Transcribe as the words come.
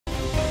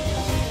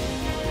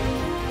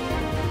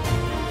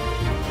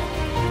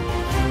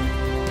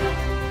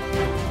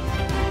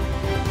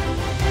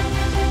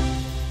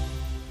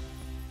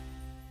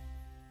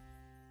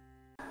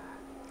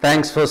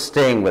Thanks for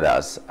staying with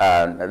us.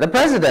 The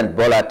President,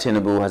 Bola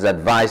Tinubu, has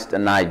advised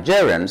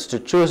Nigerians to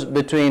choose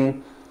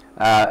between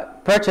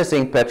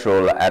purchasing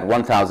petrol at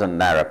 1,000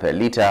 naira per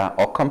litre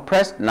or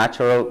compressed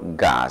natural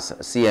gas,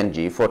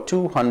 CNG, for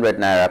 200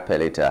 naira per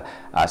litre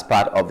as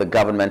part of the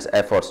government's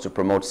efforts to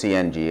promote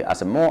CNG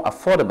as a more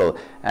affordable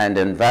and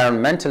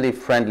environmentally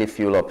friendly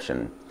fuel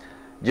option.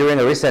 During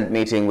a recent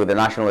meeting with the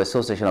National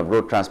Association of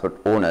Road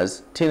Transport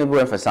Owners, Tinubu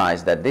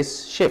emphasized that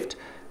this shift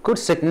could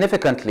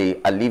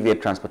significantly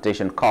alleviate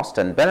transportation costs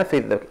and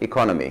benefit the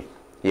economy.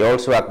 He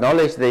also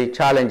acknowledged the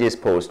challenges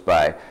posed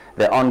by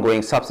the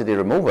ongoing subsidy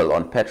removal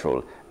on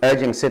petrol,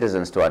 urging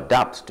citizens to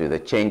adapt to the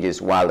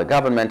changes while the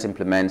government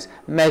implements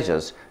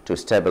measures to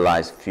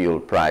stabilize fuel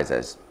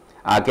prices.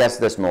 Our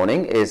guest this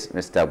morning is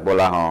Mr.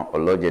 Gbolahan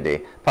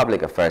Olojede,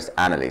 Public Affairs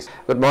Analyst.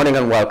 Good morning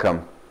and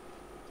welcome.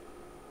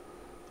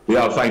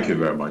 Yeah, thank you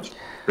very much.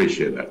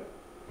 Appreciate that.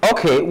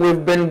 Okay,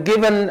 we've been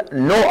given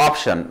no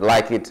option,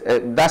 like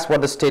that's what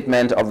the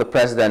statement of the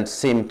president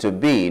seemed to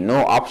be,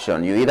 no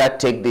option. You either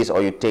take this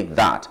or you take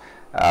that.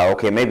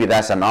 Okay, maybe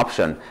that's an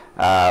option.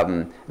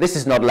 This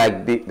is not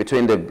like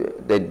between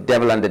the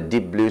devil and the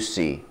deep blue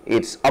sea.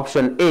 It's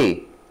option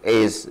A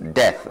is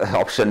death,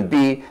 option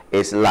B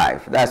is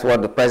life. That's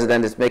what the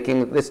president is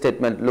making this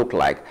statement look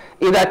like.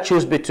 Either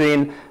choose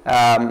between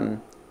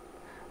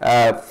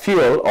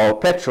fuel or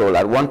petrol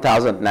at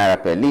 1,000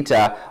 naira per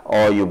litre,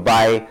 or you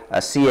buy a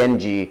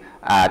CNG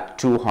at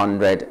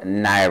 200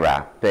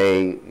 naira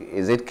per,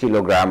 is it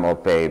kilogram or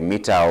per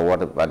meter or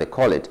what they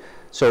call it.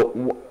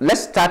 So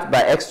let's start by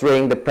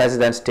x-raying the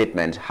president's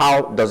statement.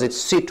 How does it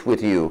sit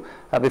with you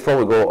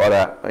before we go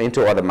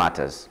into other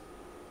matters?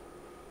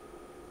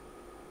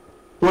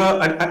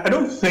 Well, I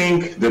don't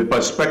think the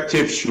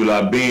perspective should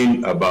have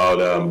been about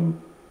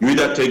you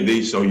either take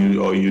this or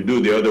you do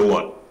the other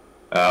one.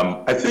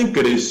 I think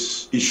it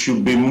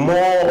should be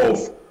more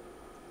of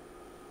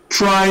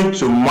trying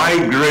to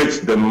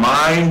migrate the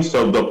minds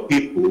of the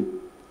people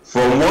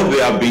from what they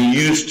have been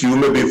used to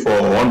maybe for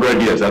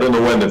 100 years. I don't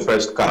know when the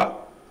first car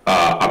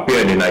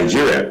appeared in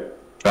Nigeria.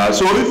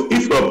 So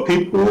if your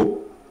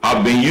people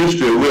have been used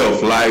to a way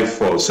of life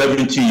for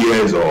 70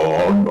 years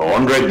or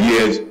 100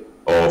 years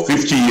or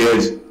 50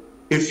 years,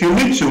 if you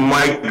need to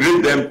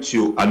migrate them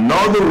to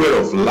another way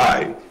of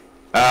life,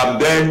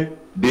 then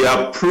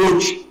the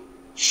approach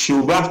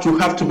should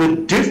have to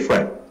be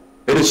different.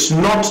 It is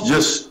not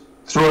just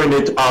throwing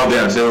it out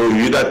there and saying, oh,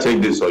 you either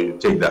take this or you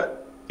take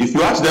that. If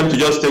you ask them to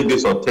just take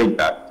this or take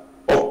that,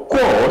 of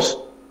course,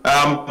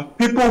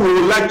 people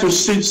will like to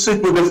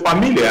sit with the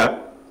familiar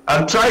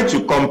and try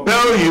to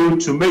compel you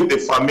to make the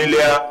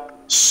familiar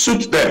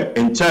suit them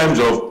in terms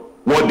of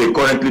what they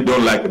currently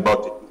don't like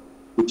about it,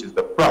 which is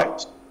the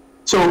price.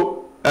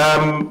 So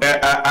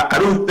I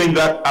don't think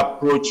that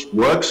approach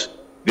works.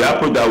 The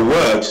approach that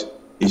works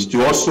is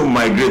to also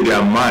migrate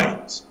their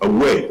minds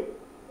away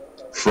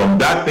from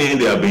that thing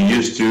they have been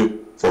used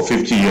to for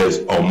 50 years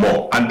or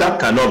more. And that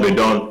cannot be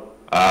done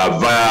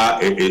via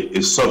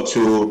a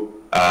subtle,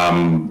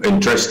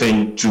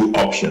 interesting two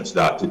options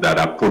that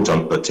are put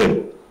on the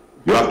table.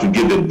 You have to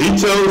give the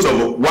details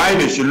of why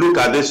they should look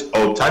at this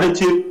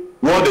alternative,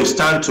 what they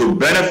stand to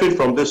benefit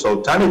from this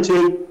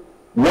alternative,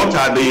 what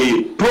are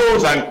the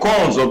pros and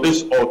cons of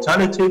this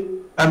alternative,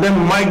 and then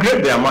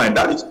migrate their mind.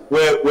 That is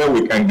where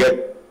we can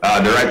get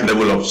the right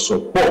level of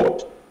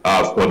support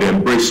for the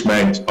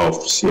embracement of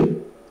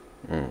sin.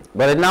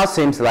 But it now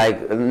seems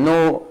like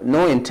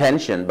no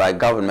intention by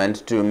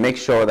government to make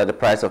sure that the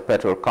price of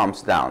petrol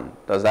comes down.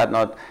 Does that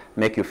not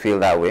make you feel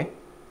that way?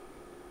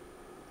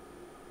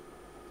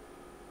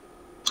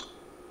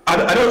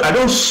 I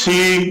don't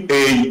see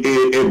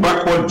a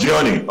backward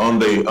journey on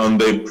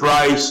the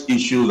price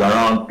issues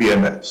around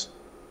PMS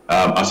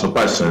as a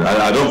person.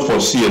 I don't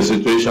foresee a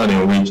situation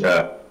in which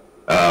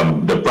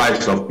the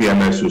price of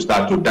PMS will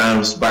start to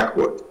dance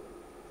backward.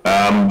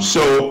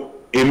 So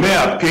it may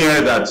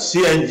appear that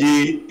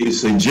CNG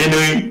is a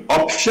genuine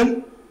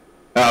option,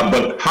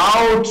 but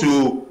how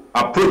to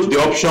approach the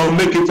option,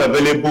 make it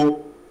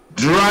available,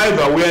 drive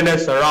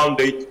awareness around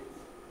it,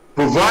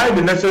 provide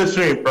the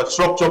necessary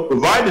infrastructure,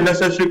 provide the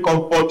necessary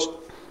comfort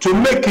to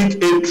make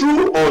it a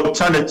true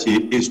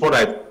alternative is what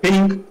I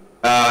think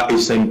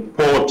is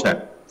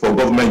important for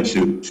government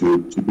to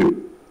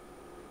do.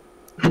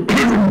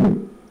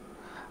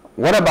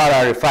 What about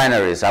our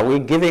refineries? Are we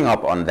giving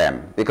up on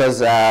them? Because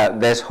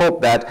there's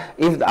hope that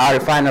if our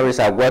refineries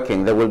are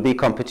working, there will be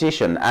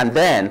competition. And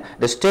then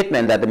the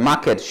statement that the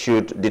market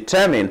should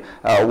determine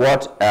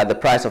what the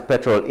price of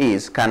petrol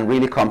is can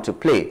really come to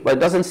play. But it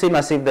doesn't seem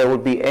as if there will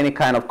be any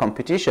kind of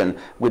competition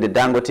with the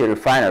Dangote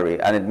refinery.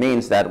 And it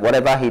means that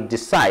whatever he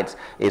decides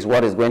is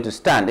what is going to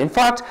stand. In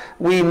fact,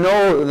 we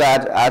know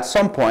that at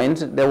some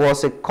point there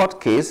was a court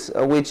case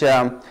which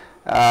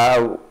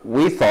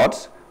we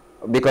thought,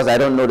 because I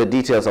don't know the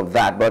details of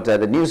that, but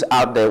the news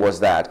out there was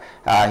that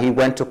he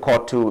went to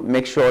court to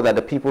make sure that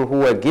the people who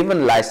were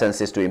given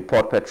licenses to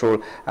import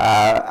petrol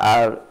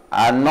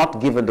are not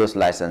given those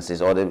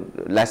licenses, or the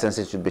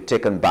licenses should be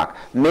taken back.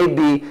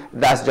 Maybe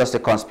that's just a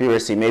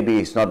conspiracy, maybe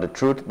it's not the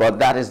truth, but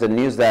that is the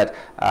news that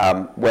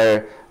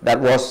we're that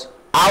was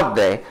out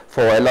there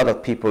for a lot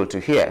of people to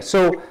hear.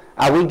 So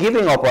are we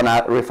giving up on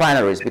our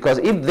refineries? Because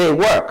if they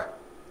work,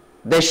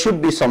 there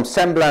should be some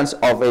semblance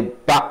of a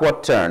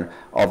backward turn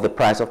of the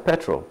price of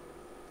petrol.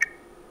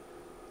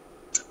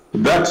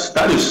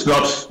 That is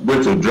not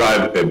going to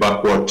drive a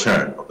backward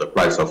turn of the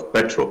price of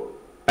petrol.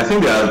 I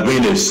think there has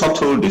been a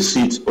subtle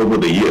deceit over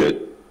the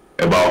years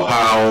about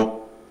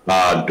how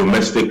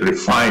domestic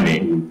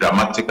refining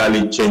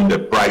dramatically changed the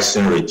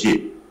pricing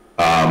regime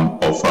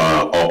or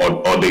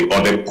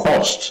the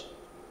cost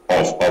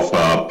of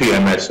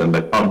PMS in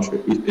the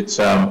country. It's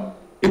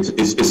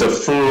a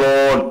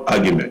flawed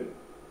argument,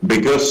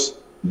 because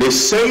the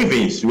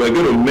savings we're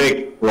going to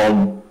make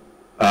from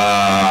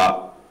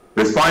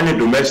refining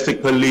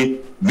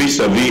domestically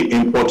vis-a-vis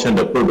importing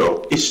the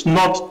product is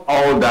not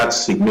all that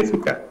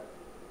significant.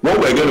 What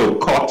we're going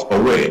to cut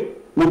away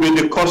will be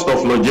the cost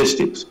of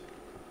logistics.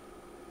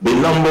 The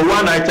number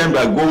one item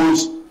that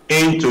goes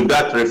into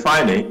that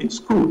refining is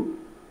crude.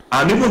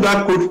 And even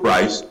that crude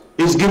price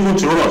is given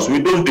to us. We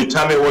don't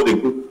determine what the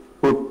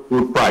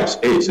crude price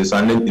is. It's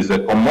a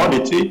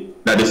commodity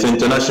that is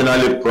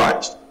internationally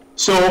priced.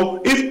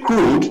 So if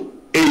crude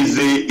is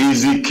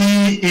the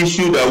key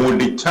issue that will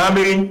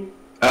determine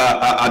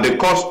the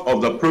cost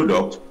of the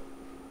product,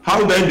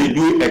 how then did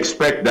you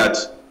expect that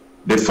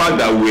the fact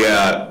that we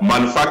are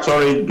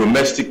manufacturing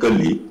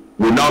domestically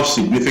will now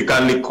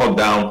significantly cut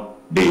down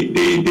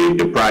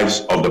the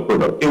price of the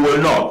product? It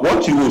will not.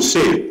 What you will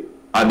save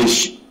are the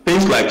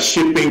things like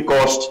shipping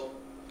costs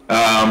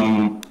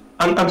and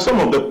some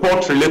of the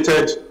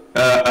port-related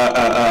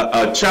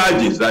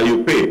charges that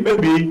you pay,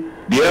 maybe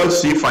the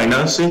LC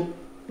financing.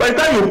 By the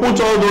time you put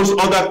all those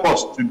other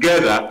costs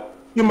together,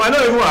 you might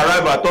not even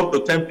arrive at up to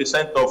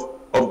 10%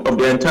 of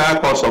the entire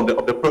cost of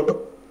the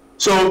product.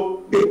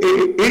 So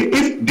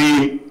if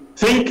the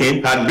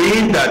thinking had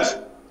been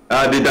that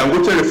the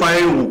Dangote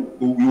refinery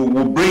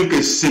will bring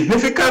a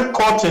significant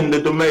cut in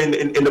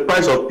the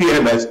price of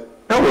PMS,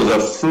 that was a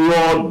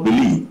flawed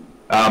belief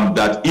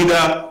that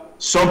either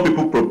some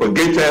people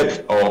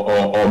propagated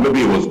or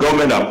maybe it was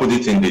government that put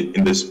it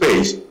in the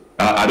space.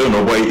 I don't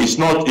know, but it's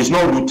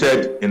not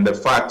rooted in the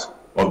fact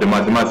of the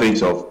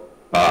mathematics of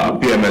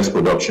PMS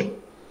production.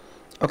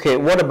 Okay,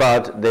 what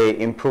about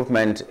the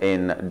improvement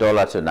in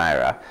dollar to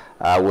naira?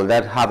 Will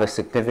that have a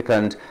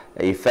significant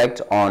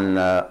effect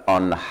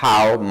on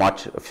how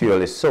much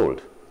fuel is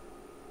sold?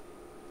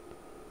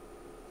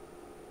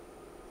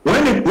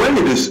 When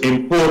it is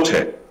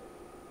imported,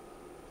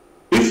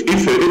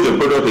 if the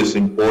product is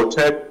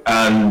imported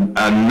and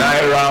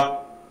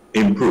naira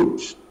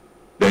improves,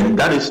 then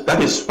that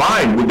is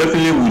fine. We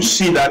definitely will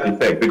see that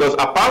effect, because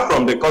apart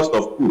from the cost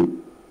of crude,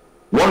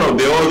 one of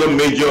the other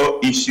major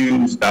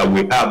issues that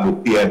we have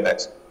with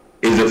PMS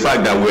is the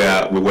fact that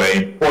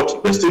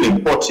we're still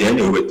importing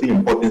anyway. We're still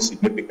importing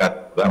significant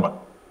amount,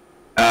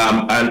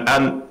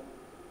 and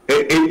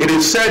it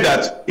is said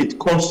that it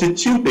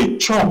constitutes a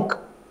chunk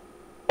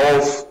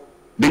of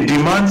the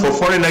demand for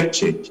foreign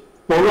exchange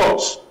for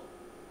us.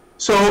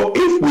 So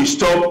if we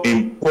stop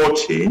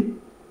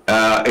importing,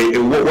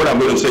 what I'm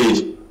going to say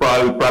is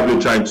probably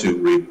trying to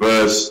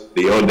reverse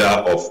the order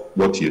of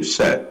what you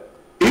said.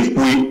 If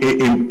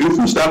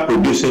we start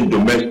producing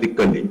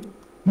domestically,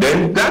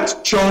 then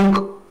that chunk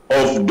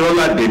of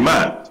dollar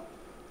demand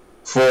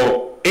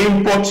for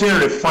importing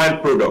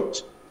refined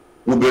products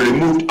will be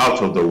removed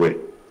out of the way.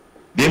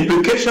 The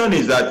implication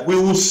is that we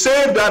will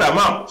save that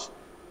amount,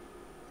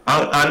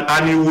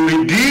 and it will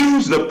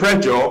reduce the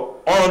pressure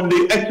on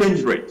the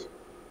exchange rate.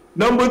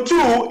 Number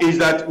two is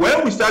that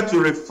when we start to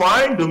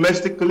refine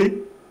domestically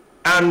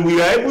and we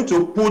are able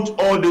to put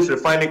all this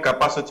refining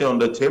capacity on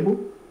the table,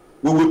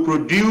 we will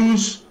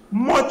produce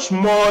much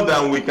more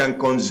than we can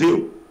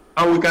consume,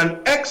 and we can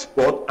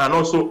export and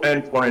also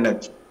earn foreign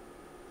exchange.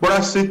 But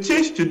as it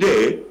is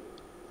today,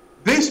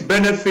 these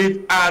benefits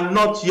are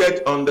not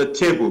yet on the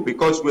table,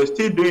 because we're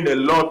still doing a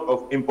lot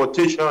of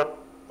importation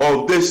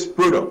of this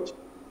product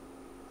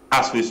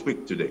as we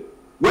speak today.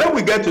 When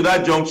we get to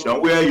that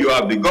junction where you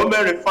have the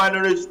government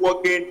refineries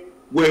working,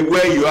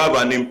 where you have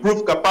an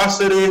improved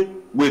capacity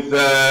with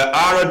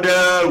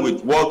Aradel,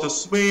 with Walter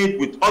Smith,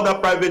 with other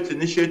private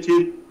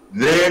initiatives,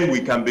 then we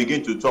can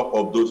begin to talk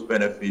of those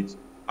benefits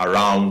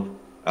around,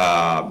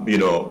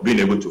 being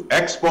able to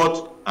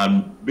export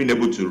and being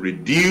able to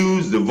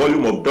reduce the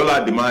volume of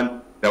dollar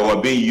demand that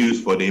were being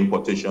used for the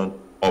importation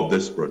of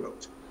this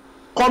product.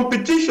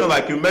 Competition,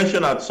 like you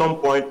mentioned at some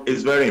point,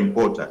 is very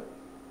important.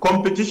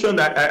 Competition,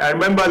 I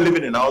remember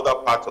living in other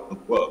parts of the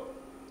world,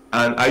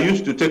 and I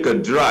used to take a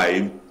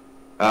drive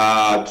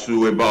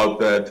to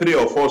about 3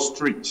 or 4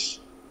 streets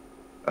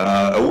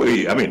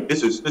away. I mean,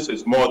 this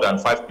is more than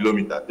 5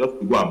 kilometers just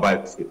to go and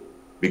buy fuel,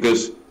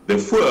 because the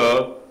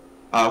fuel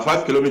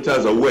 5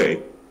 kilometers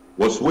away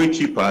was way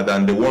cheaper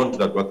than the ones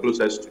that were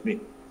closest to me.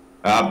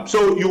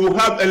 So you will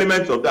have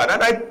elements of that,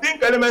 and I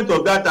think elements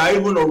of that are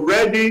even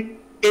already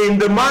in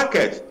the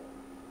market.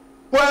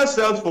 Fuel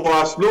sells for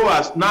as low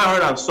as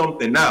 900 and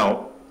something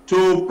now,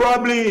 to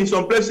probably in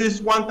some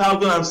places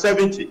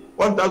 1,070,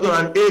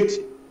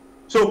 1,080.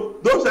 So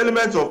those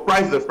elements of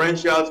price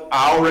differentials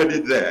are already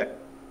there,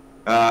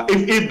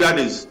 if that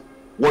is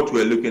what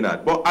we're looking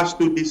at. But as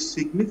to the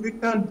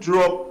significant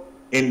drop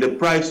in the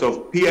price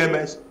of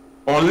PMS,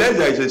 unless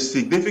there is a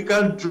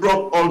significant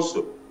drop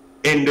also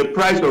in the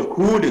price of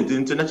crude in the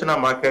international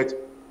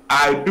market,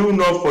 I do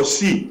not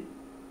foresee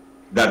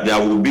that there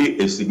will be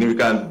a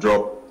significant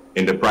drop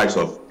in the price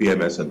of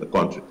PMS in the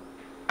country.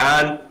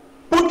 And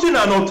putting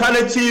an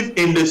alternative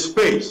in the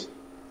space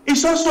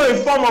is also a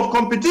form of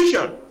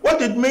competition. What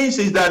it means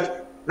is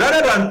that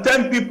rather than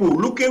 10 people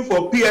looking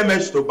for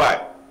PMS to buy,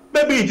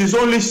 maybe it is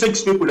only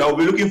 6 people that will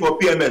be looking for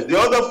PMS. The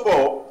other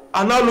 4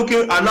 are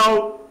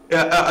now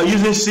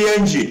using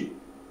CNG.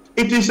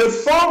 It is a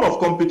form of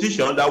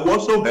competition that will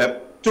also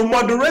help to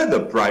moderate the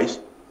price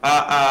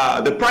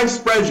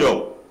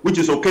pressure, which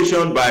is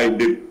occasioned by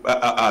the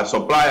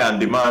supply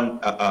and demand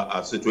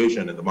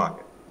situation in the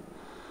market.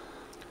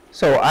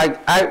 So I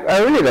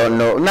really don't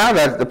know. Now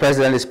that the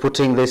president is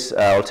putting these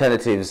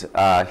alternatives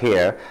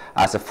here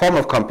as a form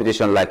of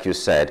competition, like you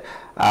said,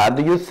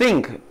 do you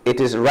think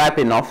it is ripe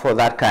enough for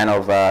that kind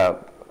of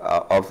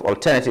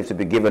alternative to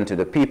be given to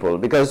the people?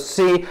 Because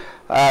see,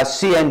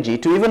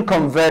 CNG, to even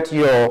convert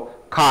your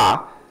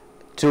car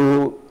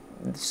to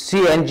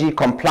CNG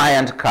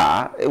compliant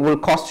car, it will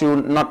cost you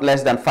not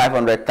less than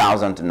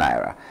 500,000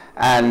 naira,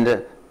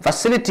 and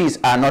facilities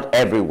are not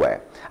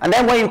everywhere. And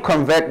then when you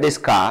convert this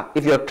car,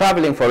 if you're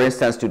traveling, for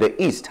instance, to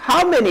the east,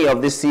 how many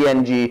of the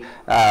CNG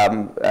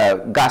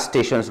gas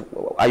stations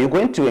are you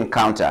going to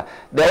encounter?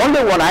 The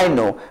only one I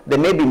know, there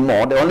may be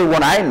more, the only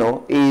one I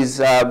know is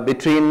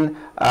between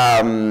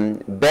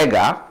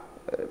Bega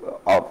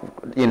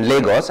in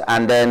Lagos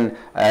and then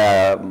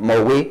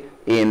Mowe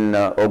in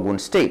Ogun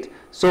State.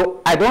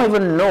 So I don't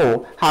even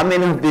know how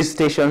many of these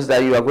stations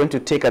that you are going to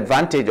take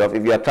advantage of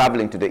if you are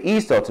traveling to the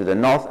east or to the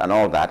north and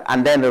all that.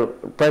 And then the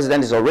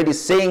president is already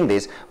saying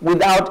this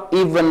without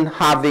even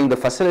having the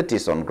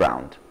facilities on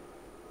ground.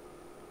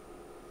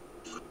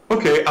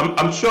 Okay,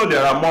 I'm sure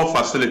there are more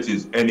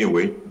facilities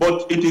anyway,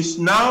 but it is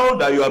now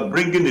that you are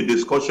bringing the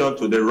discussion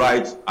to the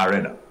right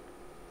arena.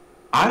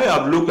 I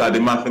have looked at the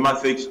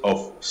mathematics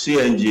of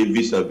CNG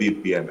vis-a-vis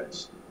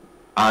PMS,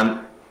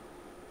 and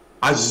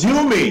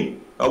assuming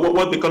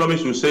what the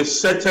economists will say,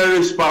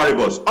 ceteris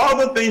paribus,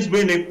 other things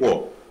being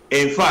equal,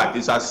 in fact,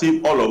 it's as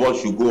if all of us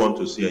should go on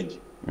to CNG.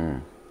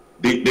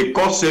 The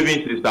cost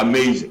savings is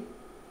amazing.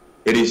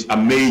 It is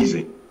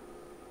amazing.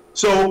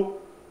 So,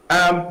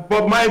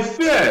 but my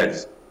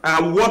fears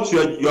and what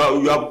you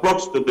have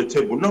brought to the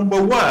table, number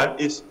one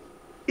is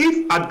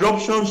if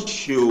adoption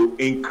should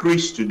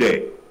increase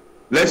today,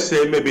 let's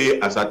say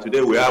maybe as of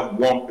today we have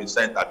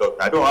 1% adoption.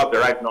 I don't have the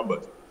right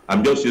numbers.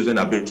 I'm just using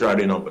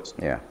arbitrary numbers.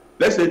 Yeah.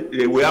 Let's say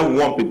we have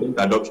 1%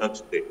 adoption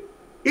today.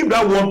 If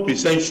that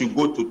 1% should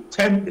go to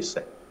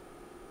 10%,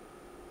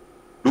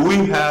 do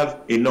we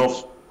have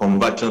enough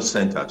conversion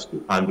centers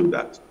to handle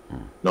that?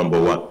 Number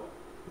one.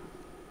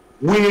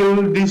 Will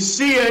the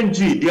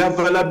CNG, the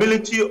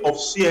availability of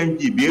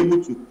CNG, be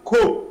able to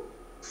cope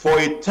for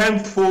a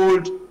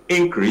tenfold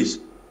increase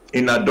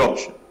in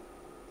adoption?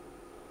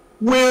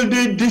 Will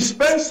the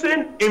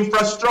dispensing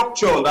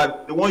infrastructure,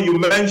 that the one you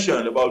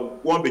mentioned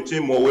about one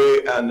between Mowe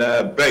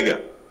and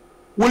Bega,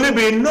 will it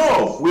be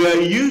enough? We are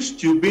used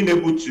to being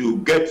able to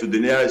get to the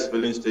nearest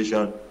filling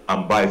station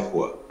and buy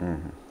fuel.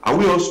 Are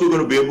we also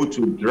going to be able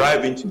to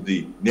drive into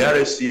the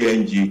nearest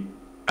CNG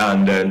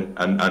and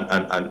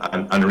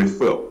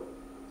refill?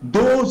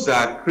 Those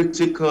are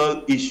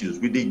critical issues.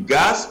 Will the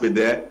gas be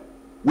there?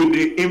 Will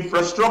the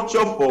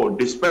infrastructure for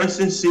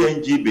dispensing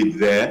CNG be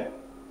there?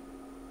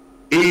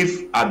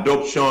 If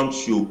adoption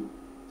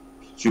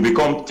should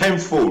become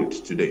tenfold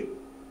today.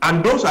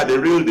 And those are the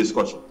real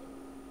discussions.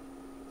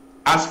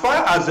 As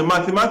far as the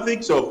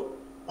mathematics of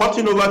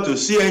porting over to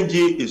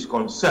CNG is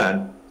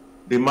concerned,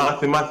 the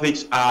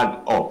mathematics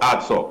adds up.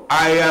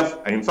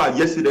 In fact,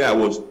 yesterday I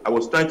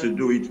was trying to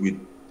do it with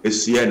a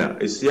Sienna.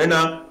 A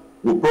Sienna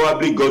will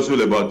probably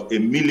guzzle about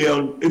 1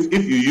 million if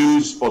you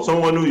use, for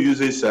someone who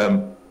uses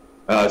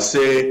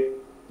say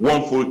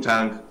 1 full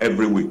tank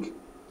every week.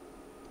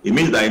 It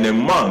means that in a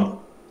month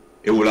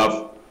it will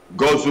have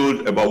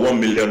guzzled about 1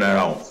 million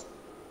naira.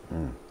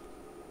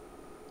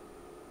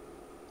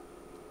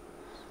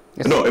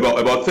 Yes. No,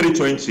 about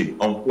 320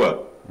 on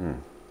fuel.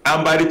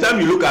 And by the time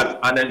you look at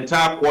an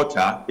entire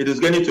quarter, it is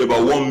getting to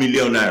about 1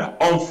 million naira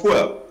on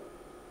fuel.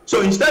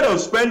 So instead of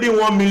spending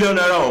 1 million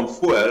naira on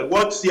fuel,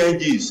 what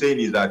CNG is saying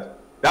is that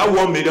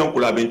 1 million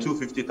could have been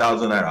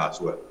 250,000 naira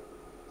as well.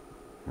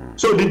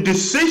 So the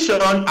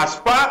decision, as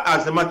far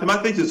as the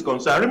mathematics is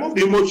concerned, remove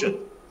the emotion.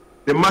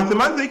 The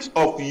mathematics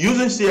of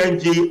using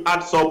CNG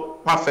adds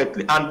up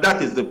perfectly, and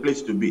that is the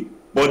place to be.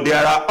 But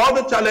there are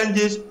other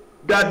challenges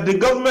that the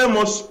government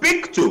must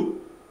speak to.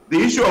 The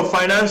issue of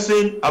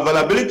financing,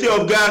 availability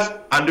of gas,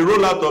 and the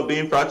rollout of the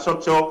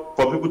infrastructure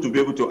for people to be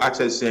able to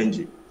access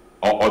CNG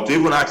or to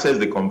even access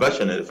the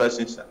conversion in the first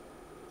instance.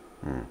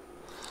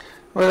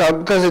 Well,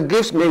 because it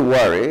gives me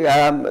worry.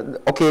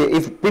 Okay,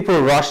 if people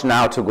rush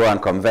now to go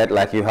and convert,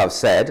 like you have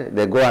said,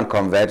 they go and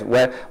convert,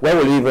 where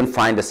will you even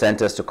find the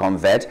centers to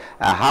convert?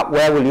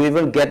 Where will you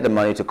even get the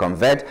money to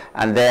convert?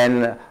 And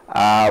then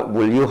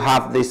will you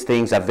have these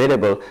things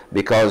available?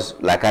 Because,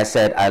 like I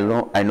said, I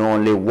know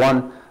only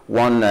one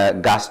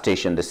gas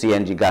station, the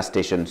CNG gas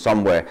station,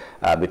 somewhere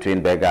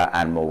between Bega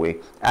and Mowe.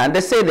 And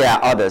they say there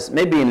are others,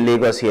 maybe in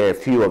Lagos here, a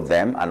few of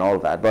them and all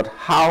that. But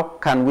how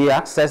can we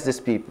access these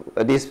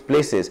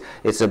places?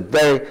 It's a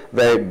very,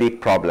 very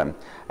big problem.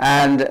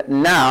 And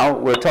now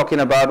we're talking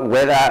about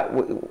whether,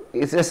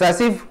 it's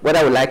as if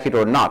whether we like it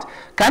or not.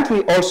 Can't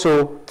we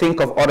also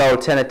think of other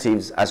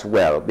alternatives as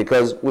well?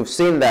 Because we've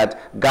seen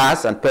that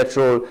gas and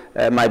petrol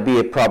might be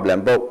a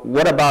problem. But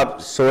what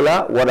about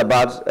solar? What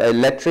about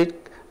electric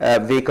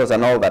vehicles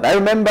and all that? I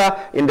remember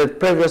in the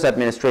previous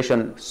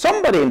administration,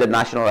 somebody in the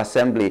National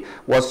Assembly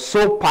was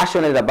so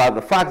passionate about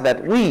the fact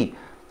that we,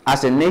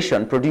 as a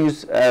nation,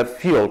 produce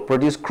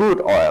produce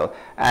crude oil,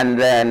 and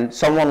then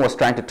someone was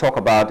trying to talk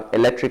about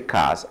electric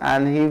cars,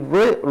 and he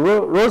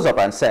rose up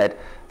and said,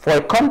 for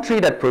a country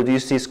that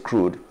produces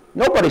crude,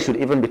 nobody should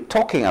even be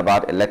talking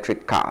about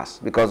electric cars,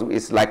 because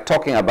it's like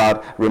talking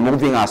about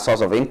removing our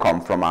source of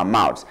income from our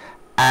mouths.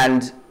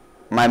 And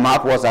my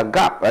mouth was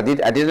agape. I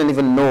didn't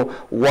even know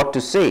what to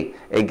say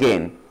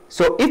again.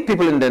 So if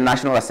people in the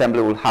National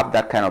Assembly will have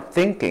that kind of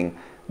thinking,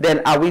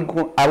 then are we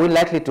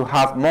likely to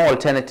have more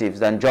alternatives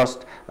than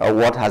just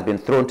what has been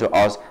thrown to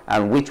us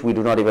and which we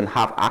do not even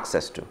have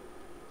access to?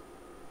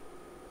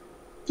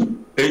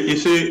 You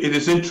see, it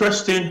is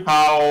interesting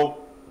how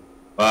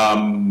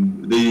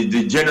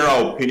the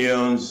general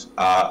opinions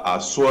are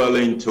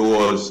swirling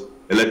towards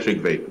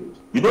electric vehicles.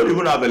 You don't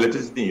even have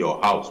electricity in your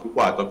house.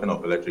 People are talking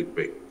of electric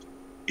vehicles.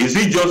 Is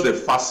it just a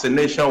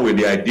fascination with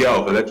the idea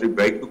of electric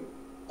vehicles,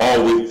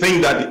 or we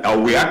think that, or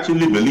we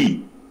actually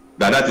believe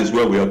that that is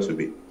where we ought to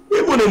be?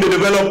 Even in the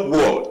developed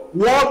world,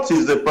 what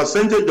is the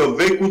percentage of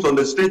vehicles on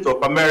the streets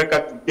of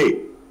America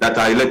today that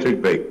are electric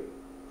vehicles?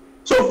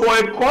 So for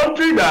a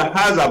country that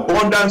has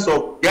abundance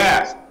of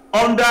gas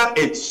under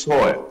its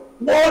soil,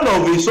 one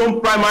of its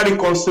own primary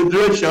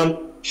considerations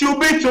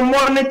should be to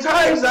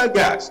monetize that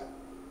gas.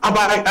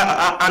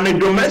 And a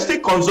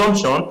domestic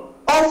consumption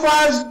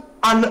offers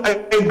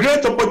a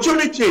great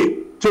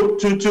opportunity to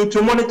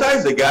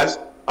monetize the gas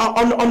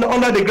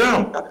under the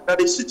ground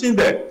that is sitting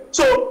there.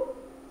 So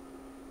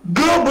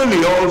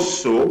globally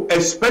also,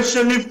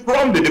 especially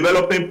from the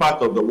developing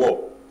part of the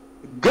world,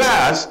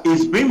 gas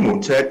is being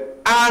mooted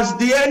as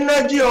the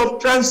energy of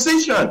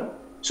transition.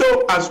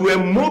 So as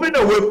we're moving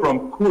away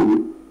from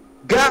crude,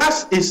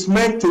 gas is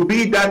meant to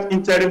be that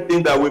interim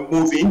thing that we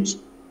move into.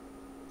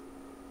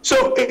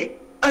 So,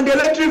 and the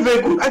electric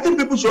vehicle, I think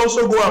people should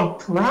also go and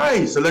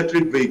price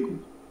electric vehicles.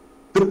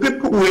 The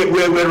people,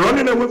 we're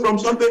running away from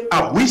something.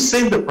 Are we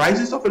seeing the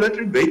prices of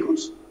electric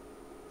vehicles?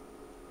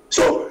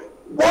 So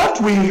what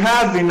we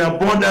have in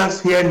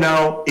abundance here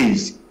now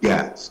is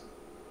gas.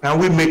 Can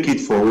we make it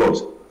for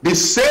us? The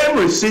same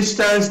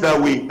resistance that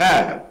we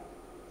have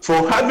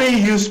for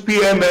having used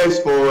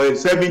PMS for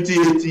 70,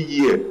 80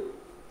 years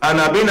and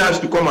have been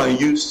asked to come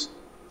and use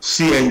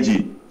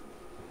CNG.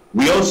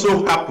 We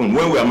also happen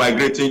when we are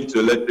migrating to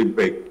electric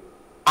vehicles.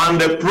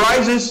 And the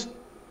prices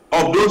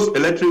of those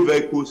electric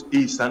vehicles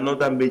is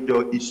another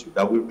major issue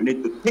that we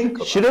need to think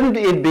about. Shouldn't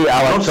it be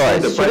our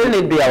choice? Shouldn't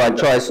it be our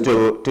choice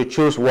to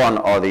choose one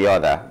or the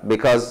other?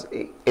 Because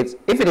if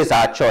it is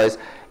our choice,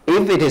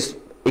 if it is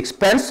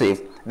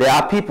expensive, there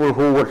are people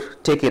who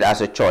would take it as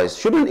a choice.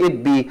 Shouldn't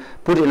it be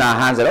put in our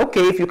hands that,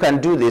 okay, if you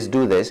can do this,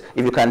 do this.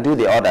 If you can do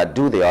the other,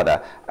 do the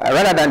other.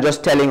 Rather than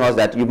just telling us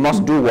that you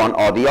must do one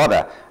or the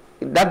other.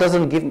 That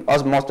doesn't give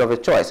us much of a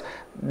choice.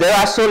 There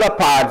are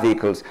solar-powered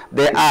vehicles.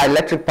 There are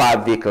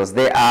electric-powered vehicles.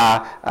 There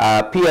are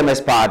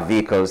PMS-powered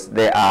vehicles.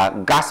 There are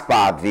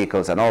gas-powered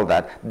vehicles and all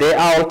that. There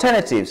are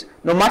alternatives.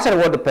 No matter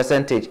what the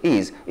percentage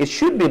is, it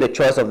should be the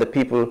choice of the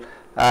people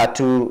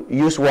to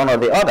use one or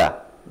the other.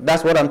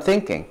 That's what I'm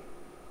thinking.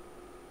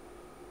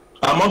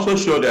 I'm also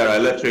sure there are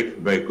electric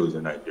vehicles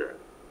in Nigeria.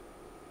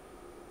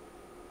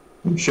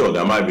 I'm sure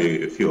there might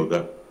be a few of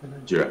them in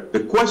Nigeria.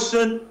 The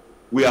question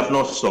we have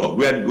not solved.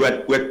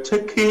 We're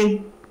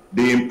taking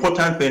the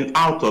important thing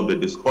out of the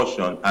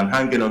discussion and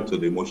hanging on to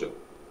the emotion.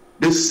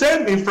 The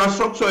same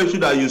infrastructure issue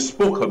that you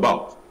spoke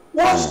about,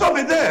 what's of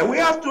it there? We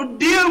have to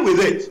deal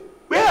with it.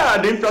 Where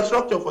are the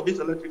infrastructure for this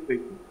electric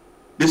vehicle?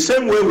 The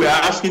same way we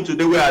are asking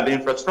today, where are the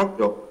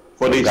infrastructure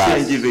for the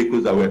CNG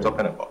vehicles that we're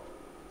talking about?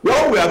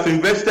 What we have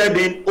invested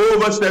in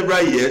over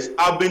several years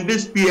have been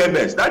this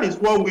PMS. That is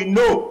what we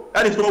know.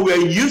 That is what we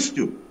are used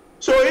to.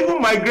 So even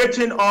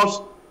migrating us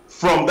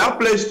from that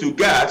place to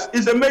gas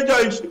is a major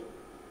issue.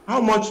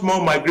 How much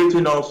more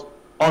migrating us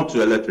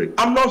onto electric?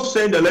 I'm not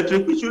saying the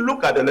electric, we should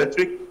look at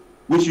electric,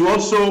 we should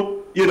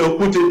also,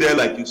 put it there,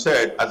 like you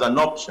said, as an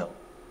option.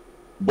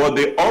 But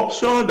the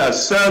option that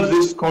serves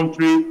this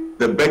country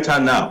the better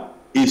now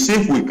is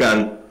if we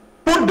can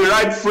put the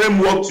right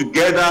framework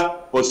together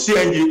for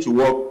CNG to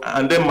work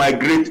and then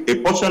migrate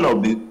a portion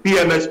of the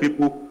PMS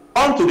people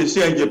onto the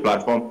CNG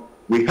platform.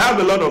 We have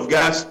a lot of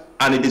gas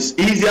and it is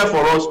easier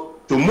for us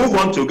to move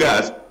on to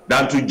gas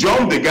than to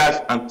jump the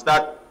gas and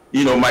start,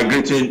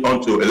 migrating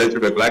onto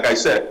electric vehicles. Like I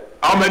said,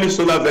 how many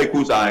solar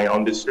vehicles are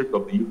on the streets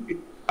of the UK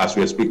as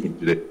we are speaking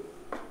today?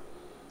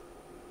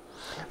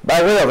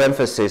 By way of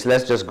emphasis,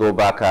 let's just go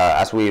back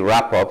as we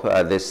wrap up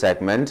this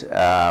segment.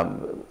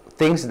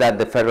 Things that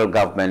the federal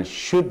government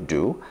should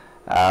do,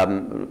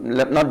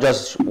 not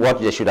just what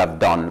they should have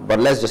done, but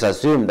let's just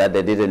assume that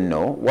they didn't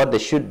know what they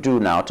should do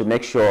now to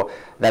make sure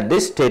that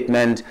this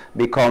statement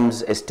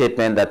becomes a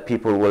statement that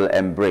people will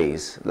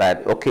embrace.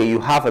 Like, okay, you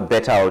have a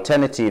better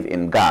alternative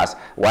in gas,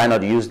 why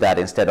not use that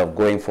instead of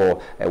going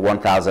for a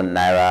 1,000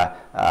 naira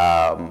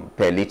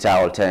per litre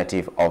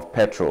alternative of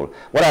petrol?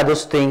 What are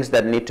those things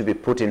that need to be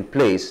put in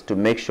place to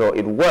make sure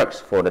it works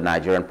for the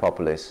Nigerian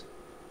populace?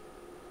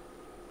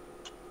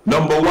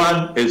 Number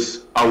one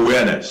is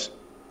awareness.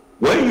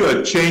 When you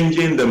are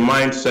changing the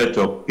mindset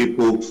of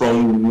people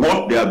from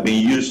what they have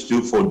been used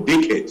to for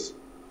decades,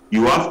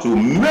 you have to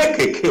make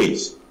a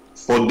case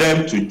for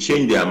them to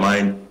change their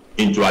mind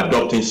into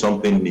adopting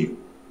something new.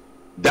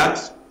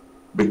 That's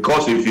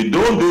because if you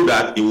don't do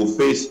that, it will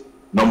face,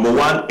 number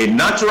one, a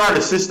natural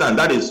resistance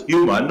that is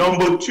human.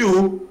 Number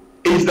two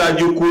is that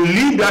you could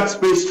leave that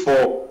space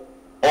for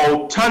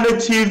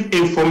alternative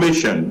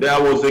information.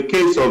 There was a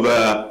case of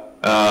a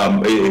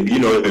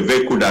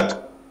vehicle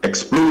that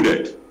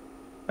exploded.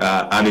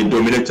 And it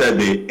dominated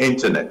the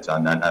internet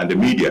and the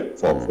media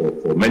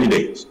for many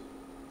days.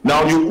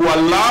 Now you could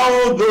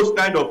allow those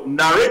kind of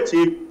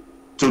narrative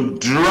to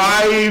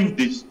drive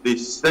the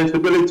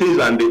sensibilities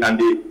and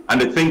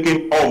the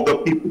thinking of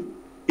the people.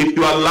 If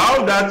you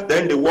allow that,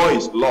 then the war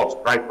is lost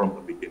right from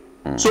the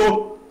beginning.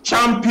 So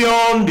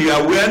champion the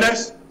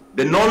awareness,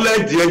 the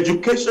knowledge, the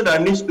education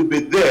that needs to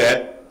be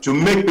there to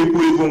make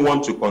people even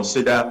want to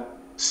consider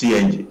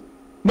CNG.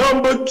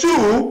 Number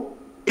two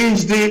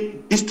is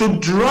to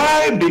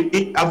drive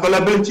the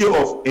availability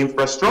of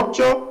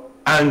infrastructure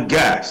and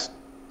gas.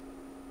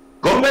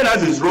 Government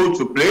has its role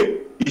to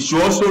play. It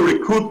should also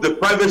recruit the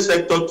private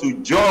sector to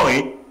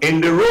join in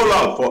the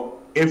rollout for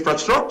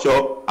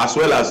infrastructure as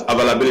well as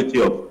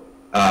availability of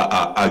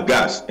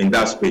gas in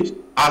that space,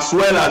 as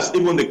well as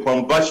even the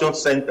conversion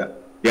center.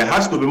 There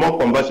has to be more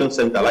conversion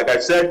center. Like I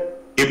said,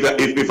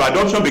 if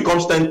adoption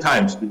becomes 10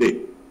 times today,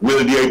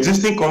 will the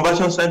existing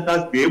conversion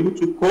centers be able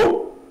to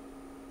cope?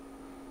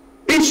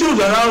 Issues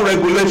around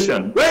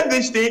regulation. When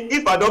this thing,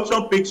 if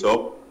adoption picks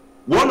up,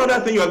 one other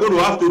thing you are going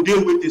to have to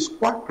deal with is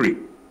quackery.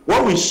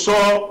 What we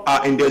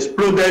saw in the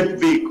exploded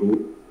vehicle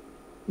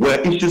were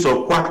issues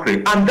of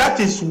quackery. And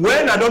that is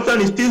when adoption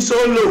is still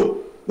so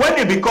low. When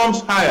it becomes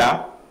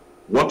higher,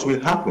 what will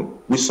happen?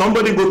 Will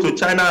somebody go to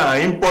China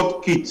and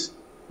import kits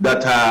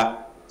that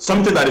are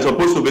something that is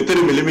supposed to be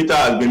 3 millimeter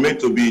has been made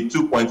to be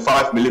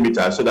 2.5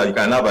 millimeters so that you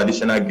can have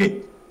additional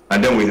gain?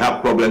 And then we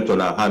have problems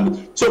on our hands.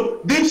 So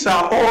these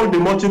are all the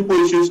multiple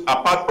issues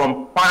apart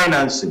from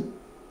financing.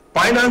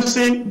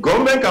 Financing,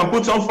 government can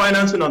put some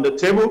financing on the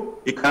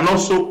table. It can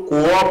also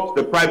co-opt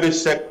the private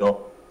sector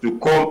to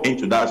come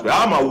into that space.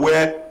 I'm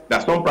aware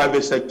that some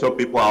private sector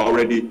people are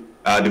already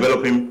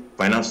developing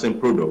financing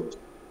products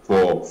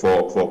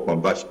for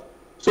conversion.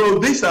 So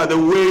these are the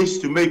ways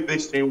to make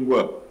this thing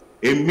work.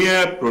 A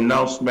mere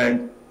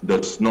pronouncement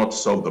does not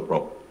solve the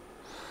problem.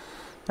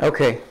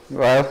 Okay,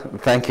 well,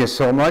 thank you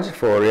so much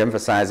for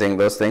re-emphasizing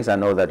those things. I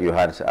know that you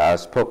had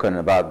spoken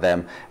about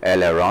them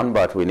earlier on,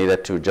 but we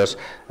needed to just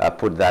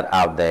put that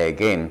out there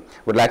again.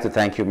 We'd like to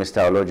thank you,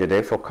 Mr.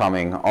 Olojede, for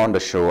coming on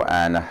the show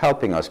and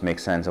helping us make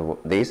sense of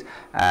this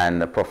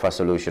and proffer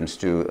solutions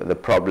to the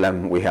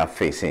problem we are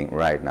facing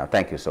right now.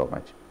 Thank you so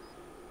much.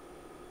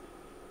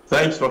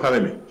 Thanks for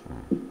having me.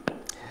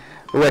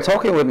 We were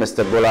talking with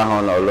Mr.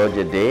 Gbolahan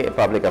Olojede, a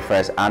public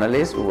affairs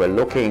analyst. We were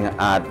looking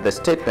at the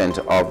statement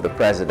of the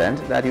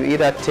president that you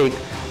either take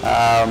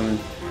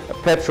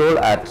petrol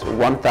at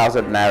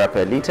 1,000 naira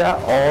per litre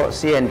or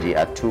CNG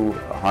at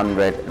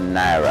 200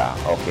 naira.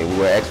 Okay, we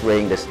were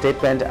x-raying the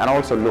statement and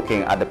also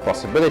looking at the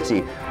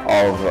possibility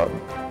of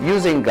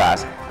using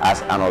gas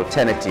as an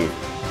alternative.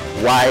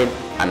 Why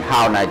and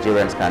how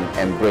Nigerians can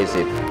embrace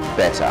it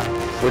better.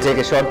 We'll take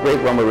a short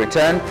break. When we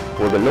return,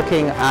 we'll be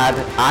looking at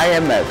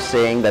IMF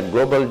saying that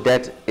global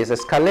debt is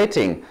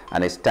escalating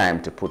and it's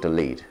time to put a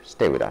lid.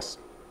 Stay with us.